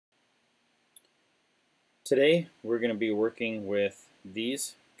Today we're going to be working with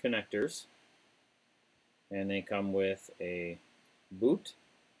these connectors, and they come with a boot,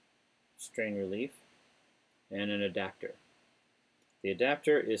 strain relief, and an adapter. The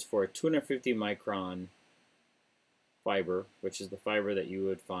adapter is for a 250 micron fiber, which is the fiber that you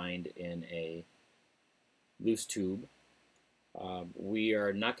would find in a loose tube. We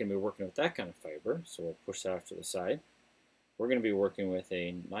are not going to be working with that kind of fiber, so we'll push that off to the side. We're going to be working with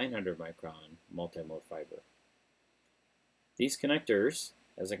a 900 micron multi-mode fiber. These connectors,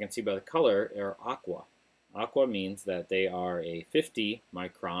 as I can see by the color, are aqua. Aqua means that they are a 50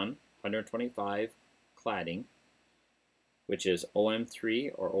 micron, 125 cladding, which is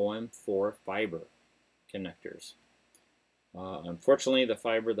OM3 or OM4 fiber connectors. Unfortunately, the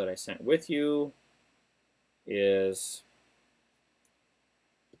fiber that I sent with you is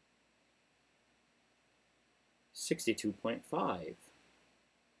 62.5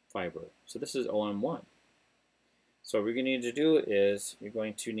 fiber. So this is OM1. So what we're going to need to do is you're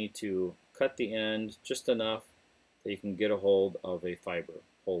going to need to cut the end just enough that you can get a hold of a fiber.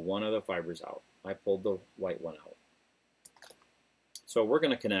 Pull one of the fibers out. I pulled the white one out. So we're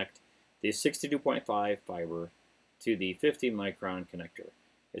going to connect the 62.5 fiber to the 50 micron connector.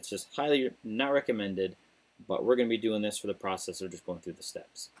 It's just highly not recommended, but we're going to be doing this for the process of just going through the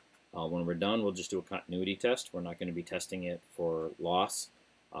steps. When we're done, we'll just do a continuity test. We're not going to be testing it for loss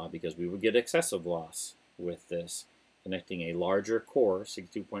because we would get excessive loss with this, connecting a larger core,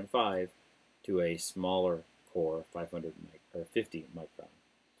 62.5, to a smaller core, 50 micron.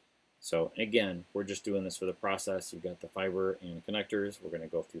 So again, we're just doing this for the process. You've got the fiber and connectors. We're going to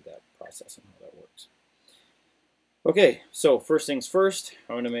go through that process and how that works. Okay, so first things first,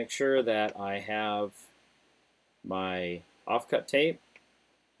 I want to make sure that I have my offcut tape.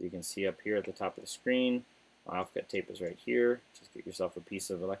 You can see up here at the top of the screen, my offcut tape is right here. Just get yourself a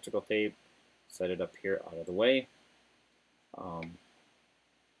piece of electrical tape, set it up here out of the way. And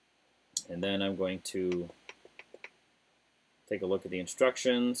then I'm going to take a look at the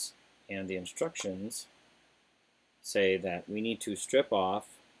instructions, and the instructions say that we need to strip off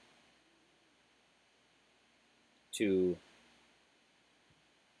to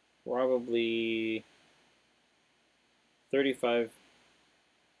probably 35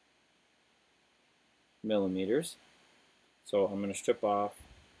 millimeters. So I'm going to strip off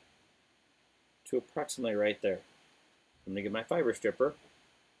to approximately right there. I'm going to get my fiber stripper,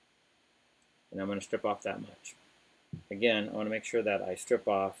 and I'm going to strip off that much. Again, I want to make sure that I strip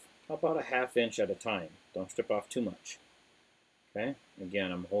off about a ½ inch at a time. Don't strip off too much. Okay.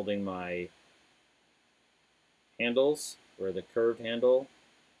 Again, I'm holding my handles where the curved handle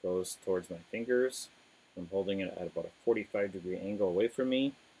goes towards my fingers. I'm holding it at about a 45-degree angle away from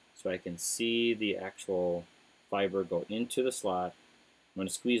me so I can see the actual fiber go into the slot. I'm going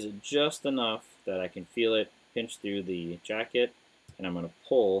to squeeze it just enough that I can feel it pinch through the jacket, and I'm going to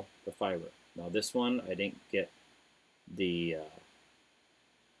pull the fiber. Now this one, I didn't get the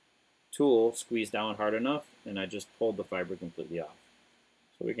tool squeezed down hard enough, and I just pulled the fiber completely off.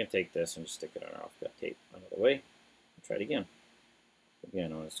 So we can take this and just stick it on our offcut tape out of the way. We'll try it again.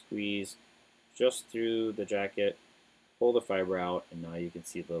 Again, I want to squeeze just through the jacket, pull the fiber out, and now you can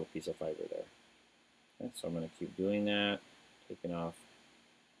see the little piece of fiber there. Okay, so I'm going to keep doing that, taking off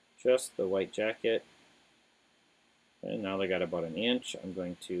just the white jacket. And now they got about an inch. I'm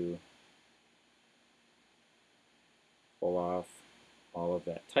going to pull off all of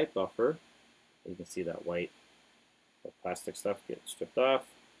that type buffer. You can see that white plastic stuff get stripped off.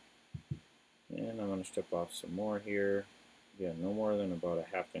 And I'm going to strip off some more here. Again, no more than about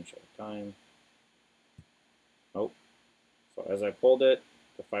a ½ inch at a time. Oh, so as I pulled it,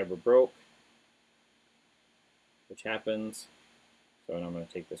 the fiber broke, which happens. So now I'm going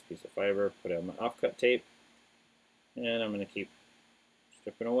to take this piece of fiber, put it on my offcut tape, and I'm going to keep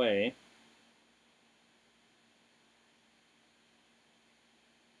stripping away.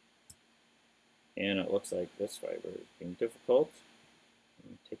 And it looks like this fiber is being difficult.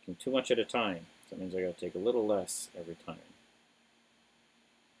 I'm taking too much at a time. So that means I got to take a little less every time.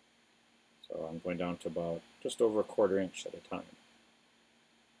 So I'm going down to about just over a ¼ inch at a time.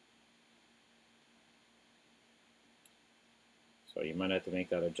 So you might have to make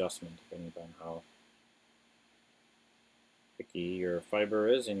that adjustment depending on how picky your fiber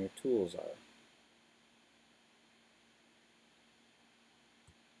is and your tools are.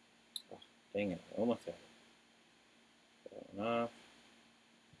 Oh, dang it, I almost had it. That one off.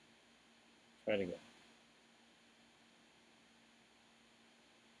 Try it again.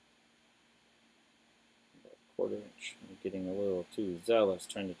 About a ¼ inch. I'm getting a little too zealous,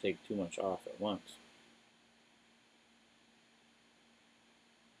 trying to take too much off at once.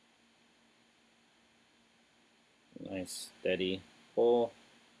 Nice steady pull.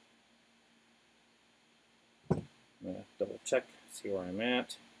 I'm going to double check, see where I'm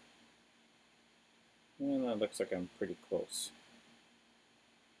at. And that looks like I'm pretty close.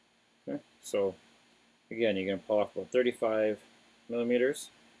 Okay, so again, you're going to pull off about 35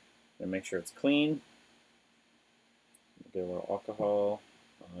 millimeters and make sure it's clean. Get a little alcohol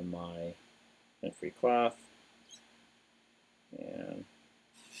on my lint-free cloth and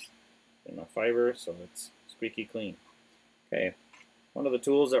in my fiber so it's squeaky clean. Okay, one of the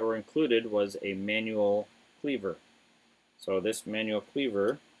tools that were included was a manual cleaver. So this manual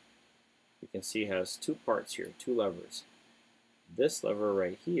cleaver, you can see, has two parts here, two levers. This lever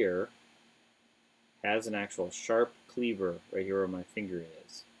right here has an actual sharp cleaver right here where my finger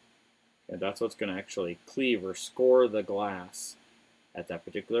is. And that's what's going to actually cleave or score the glass at that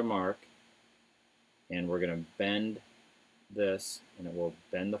particular mark. And we're going to bend this, and it will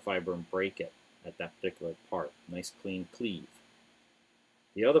bend the fiber and break it at that particular part. Nice clean cleave.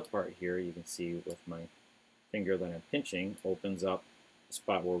 The other part here, you can see with my finger that I'm pinching, opens up a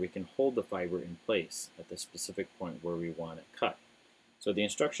spot where we can hold the fiber in place at the specific point where we want it cut. So the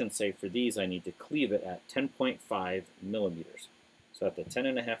instructions say for these I need to cleave it at 10.5 millimeters. So at the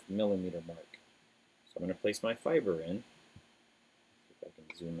 10.5 millimeter mark. So I'm going to place my fiber in. See if I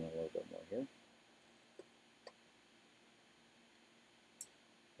can zoom in a little bit more here.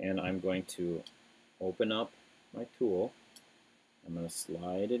 And I'm going to open up my tool. I'm going to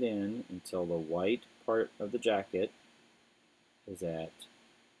slide it in until the white part of the jacket is at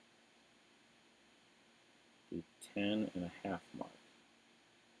the 10.5 mark.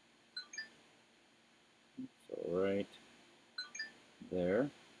 So right there.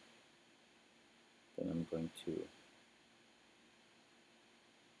 Then I'm going to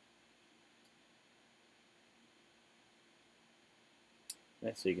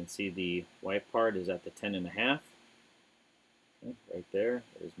so you can see the white part is at the 10.5. Okay, right there.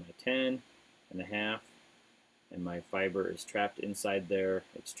 There's my 10.5, and my fiber is trapped inside there.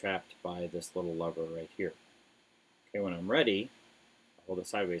 It's trapped by this little lever right here. Okay, when I'm ready, I'll hold it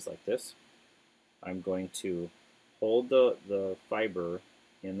sideways like this. I'm going to hold the fiber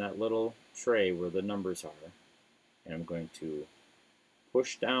in that little tray where the numbers are, and I'm going to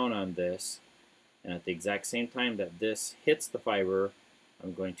push down on this, and at the exact same time that this hits the fiber,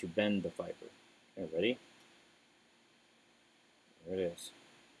 I'm going to bend the fiber. Okay, ready? There it is.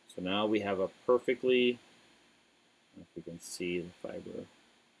 So now we have a perfectly, I don't know if you can see the fiber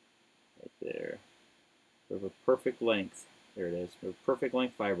right there. We have a perfect length. There it is. We have a perfect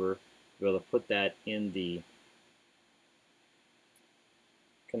length fiber. We'll be able to put that in the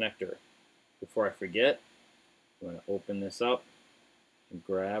connector. Before I forget, I'm going to open this up and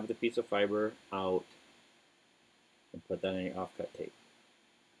grab the piece of fiber out and put that on your offcut tape.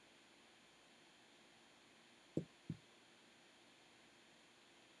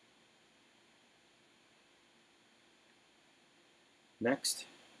 Next,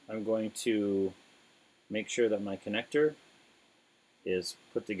 I'm going to make sure that my connector is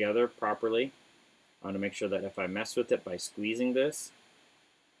put together properly. I want to make sure that if I mess with it by squeezing this,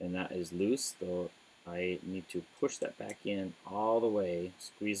 and that is loose, though I need to push that back in all the way,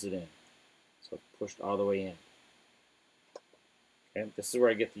 squeeze it in. So it's pushed all the way in. Okay, this is where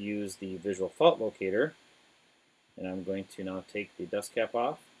I get to use the visual fault locator. And I'm going to now take the dust cap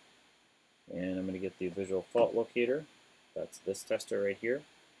off, and I'm going to get the visual fault locator. That's this tester right here.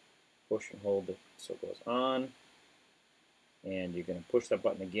 Push and hold it so it goes on. And you're going to push that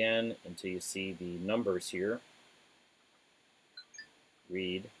button again until you see the numbers here.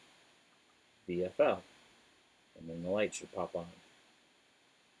 Read VFL. And then the light should pop on.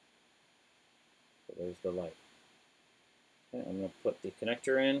 So there's the light. Okay, I'm going to put the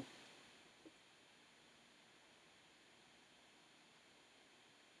connector in.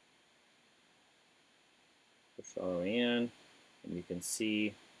 Push all the way in, and you can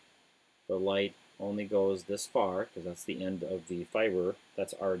see the light only goes this far because that's the end of the fiber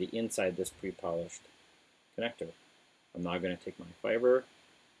that's already inside this pre-polished connector. I'm now going to take my fiber,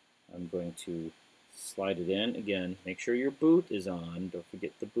 I'm going to slide it in. Again, make sure your boot is on, don't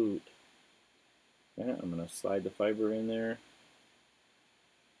forget the boot. Okay, I'm going to slide the fiber in there.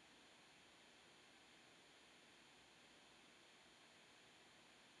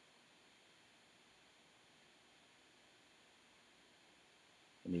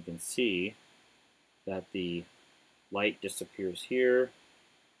 And you can see that the light disappears here,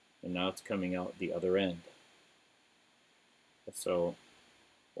 and now it's coming out the other end. So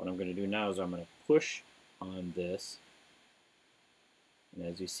what I'm going to do now is I'm going to push on this, and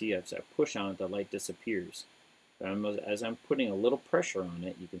as you see, as I push on it, the light disappears. As I'm putting a little pressure on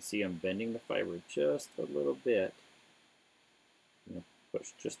it, you can see I'm bending the fiber just a little bit, put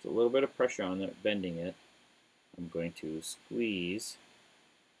just a little bit of pressure on it, bending it. I'm going to squeeze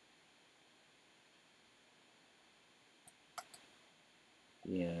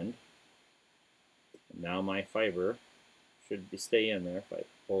the end. And now my fiber should stay in there. If I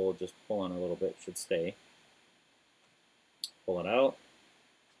just pull on a little bit, it should stay. Pull it out.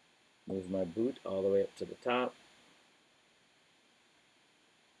 Move my boot all the way up to the top.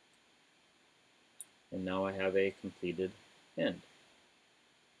 And now I have a completed end.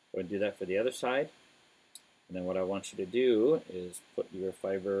 I'm going to do that for the other side. And then what I want you to do is put your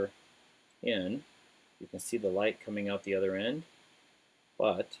fiber in. You can see the light coming out the other end.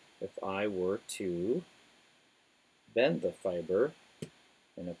 But if I were to bend the fiber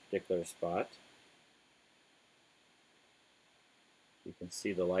in a particular spot, you can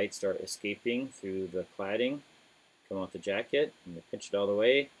see the light start escaping through the cladding, come out the jacket, and you pinch it all the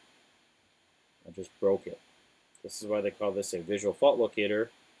way. I just broke it. This is why they call this a visual fault locator,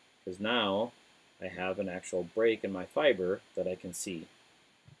 because now I have an actual break in my fiber that I can see.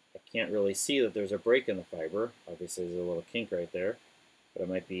 I can't really see that there's a break in the fiber. Obviously there's a little kink right there, but it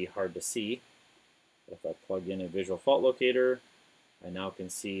might be hard to see. But if I plug in a visual fault locator, I now can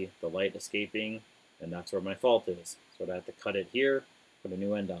see the light escaping, and that's where my fault is. So I have to cut it here, put a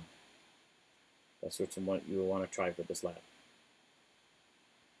new end on. That's what you will want to try for this lab.